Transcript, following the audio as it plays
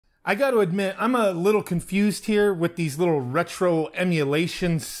I got to admit, I'm a little confused here with these little retro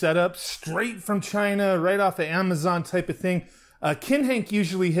emulation setups straight from China, right off of Amazon type of thing. Kinhank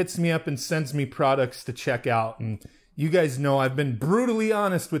usually hits me up and sends me products to check out, and you guys know I've been brutally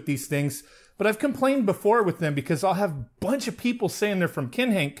honest with these things, but I've complained before with them because I'll have a bunch of people saying they're from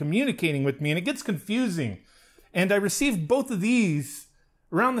Kinhank communicating with me, and it gets confusing. And I received both of these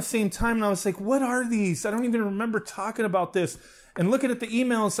around the same time, and I was like, what are these? I don't even remember talking about this. And looking at the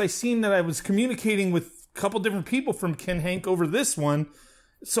emails, I seen that I was communicating with a couple different people from Kinhank over this one.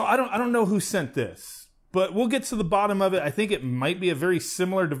 So I don't know who sent this, but we'll get to the bottom of it. I think it might be a very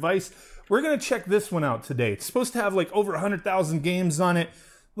similar device. We're going to check this one out today. It's supposed to have like over 100,000 games on it.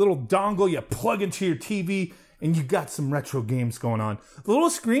 Little dongle you plug into your TV, and you got some retro games going on. The little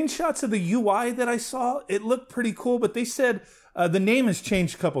screenshots of the UI that I saw, it looked pretty cool, but they said the name has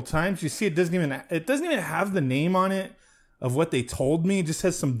changed a couple times. You see, it doesn't even have the name on it of what they told me. It just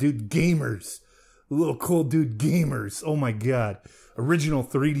has some dude gamers. A little cool dude gamers. Oh my God. Original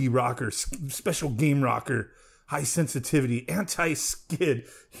 3D rocker, special game rocker, high sensitivity, anti-skid.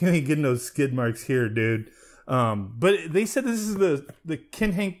 You ain't getting those skid marks here, dude. But they said this is the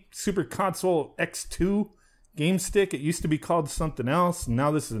Kinhank Super Console S2 game stick. It used to be called something else, and now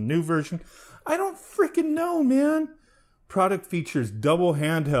this is a new version. I don't freaking know, man. Product features double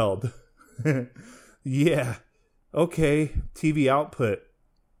handheld. Yeah. Okay, TV output.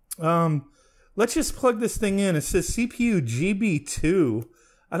 Let's just plug this thing in. It says CPU GB2.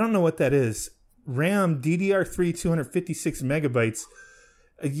 I don't know what that is. RAM DDR3 256 megabytes.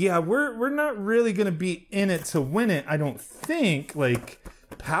 Yeah, we're not really going to be in it to win it, I don't think, like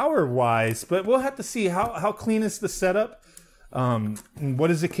power-wise, but we'll have to see how clean is the setup, and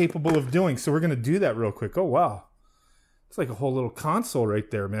what is it capable of doing. So we're going to do that real quick. Oh, wow. It's like a whole little console right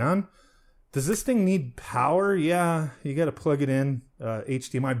there, man. Does this thing need power? Yeah, you got to plug it in,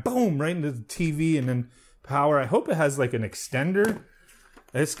 HDMI, boom, right into the TV, and then power. I hope it has like an extender.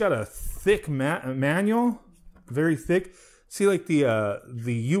 It's got a thick manual, very thick. See, like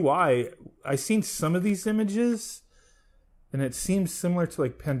the UI, I seen some of these images, and it seems similar to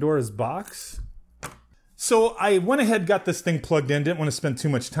like Pandora's box. So I went ahead, got this thing plugged in. Didn't want to spend too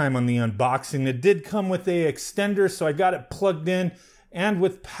much time on the unboxing. It did come with a extender, so I got it plugged in and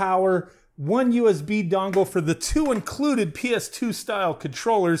with power. One USB dongle for the two included PS2 style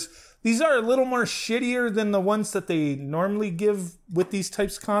controllers. These are a little more shittier than the ones that they normally give with these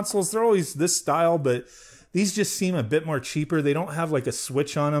types of consoles. They're always this style, but these just seem a bit more cheaper. They don't have like a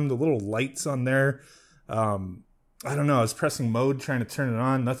switch on them, the little lights on there. I don't know, I was pressing mode, trying to turn it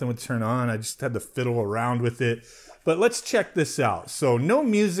on. Nothing would turn on. I just had to fiddle around with it. But let's check this out. So no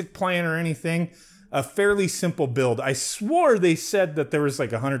music playing or anything. A fairly simple build. I swore they said that there was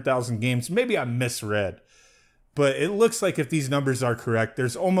like 100,000 games. Maybe I misread. But it looks like if these numbers are correct,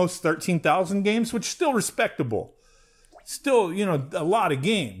 there's almost 13,000 games, which is still respectable. Still, you know, a lot of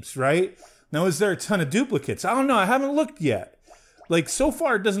games, right? Now, is there a ton of duplicates? I don't know. I haven't looked yet. Like, so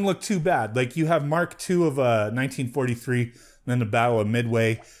far, it doesn't look too bad. Like, you have Mark II of 1943, and then the Battle of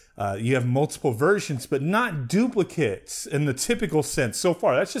Midway. You have multiple versions, but not duplicates in the typical sense so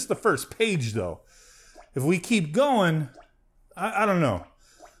far. That's just the first page, though. If we keep going, I don't know.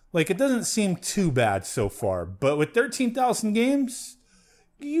 Like, it doesn't seem too bad so far. But with 13,000 games,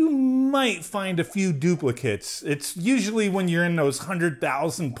 you might find a few duplicates. It's usually when you're in those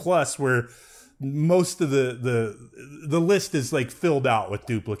 100,000 plus where most of the list is like filled out with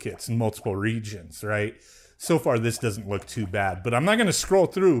duplicates in multiple regions, right? So far, this doesn't look too bad. But I'm not going to scroll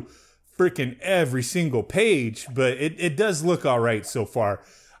through freaking every single page, but it does look all right so far.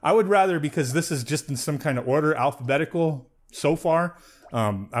 I would rather, because this is just in some kind of order, alphabetical so far.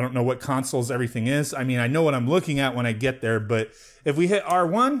 I don't know what consoles everything is. I mean, I know what I'm looking at when I get there, but if we hit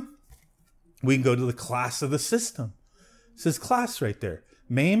R1, we can go to the class of the system. It says class right there.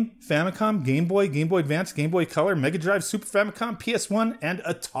 MAME, Famicom, Game Boy, Game Boy Advance, Game Boy Color, Mega Drive, Super Famicom, PS1, and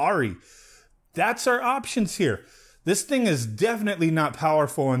Atari. That's our options here. This thing is definitely not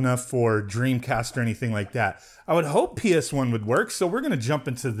powerful enough for Dreamcast or anything like that. I would hope PS1 would work, so we're going to jump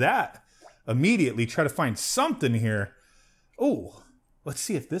into that immediately, try to find something here. Oh, let's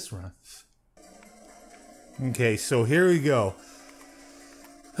see if this runs. Okay, so here we go.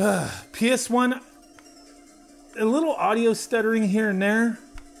 PS1, a little audio stuttering here and there,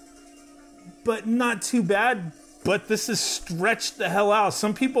 but not too bad. But this is stretched the hell out.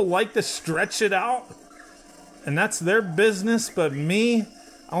 Some people like to stretch it out, and that's their business, but me,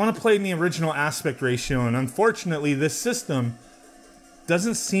 I want to play in the original aspect ratio, and unfortunately, this system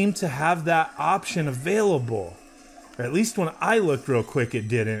doesn't seem to have that option available. Or at least when I looked real quick, it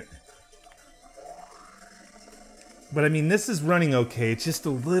didn't. But I mean, this is running okay. It's just a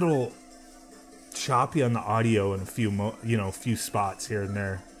little choppy on the audio in a few spots here and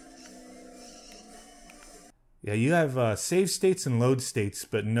there. Yeah, you have save states and load states,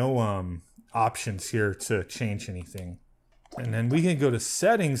 but no options here to change anything. And then we can go to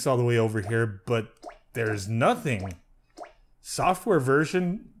settings all the way over here, but there's nothing. Software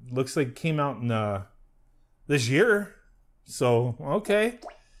version looks like it came out in this year. So, okay.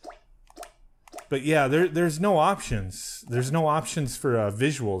 But yeah, there's no options. There's no options for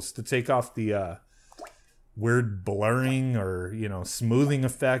visuals to take off the weird blurring or, smoothing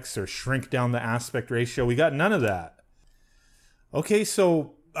effects or shrink down the aspect ratio. We got none of that. Okay,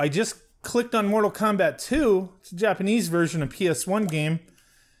 so I just clicked on Mortal Kombat 2. It's a Japanese version of PS1 game.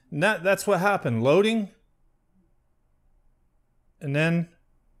 And that's what happened. Loading. And then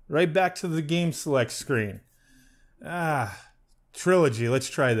right back to the game select screen. Trilogy. Let's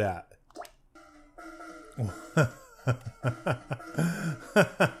try that.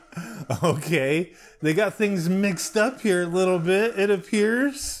 Okay. They got things mixed up here a little bit, it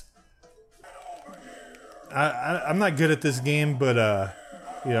appears. I'm not good at this game, but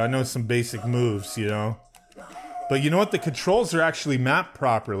I know some basic moves, But you know what? The controls are actually mapped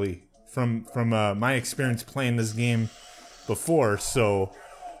properly from my experience playing this game before, so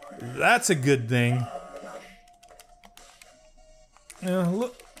that's a good thing.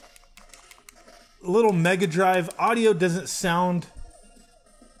 Little Mega Drive audio doesn't sound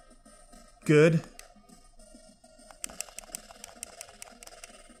good.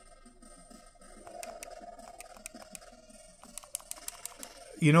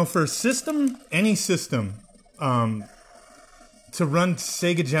 For a system, any system, to run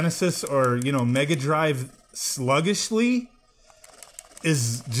Sega Genesis or, Mega Drive sluggishly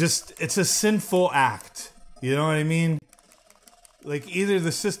is just, it's a sinful act. You know what I mean? Like, either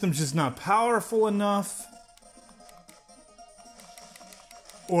the system's just not powerful enough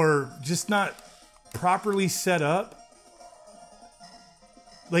or just not properly set up.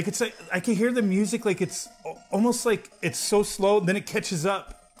 Like, it's like, I can hear the music like it's almost like it's so slow, then it catches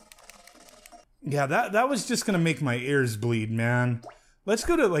up. Yeah, that was just gonna make my ears bleed, man. Let's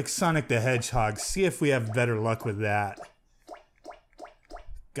go to, like, Sonic the Hedgehog, see if we have better luck with that.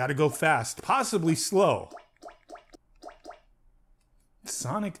 Gotta go fast, possibly slow.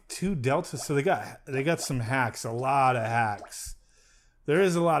 Sonic 2 Delta, so they got some hacks, a lot of hacks. There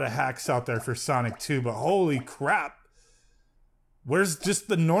is a lot of hacks out there for Sonic 2, but holy crap. Where's just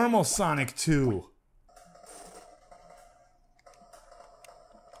the normal Sonic 2?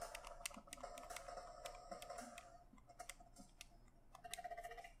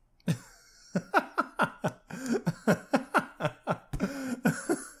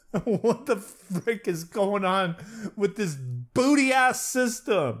 What the frick is going on with this booty-ass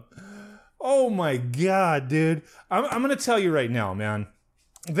system? Oh my god, dude. I'm going to tell you right now, man.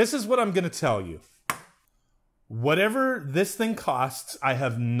 This is what I'm going to tell you. Whatever this thing costs, I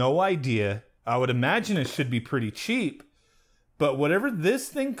have no idea. I would imagine it should be pretty cheap. But whatever this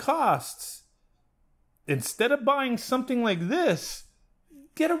thing costs, instead of buying something like this,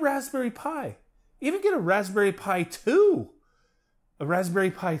 get a Raspberry Pi. Even get a Raspberry Pi 2. A Raspberry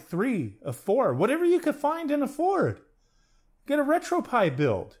Pi 3, a 4, whatever you could find and afford. Get a RetroPie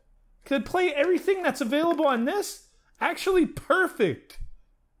build. Could play everything that's available on this. Actually perfect.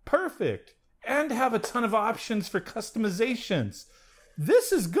 Perfect. And have a ton of options for customizations.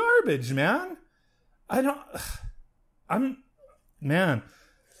 This is garbage, man. Man,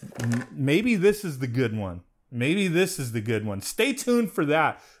 maybe this is the good one. Maybe this is the good one. Stay tuned for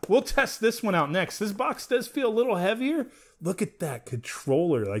that. We'll test this one out next. This box does feel a little heavier. Look at that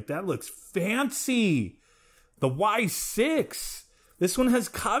controller. Like, that looks fancy. The Y6. This one has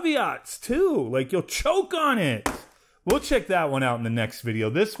caveats, too. Like, you'll choke on it. We'll check that one out in the next video.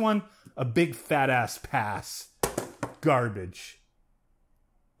 This one, a big fat-ass pass. Garbage.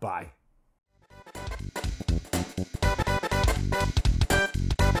 Bye.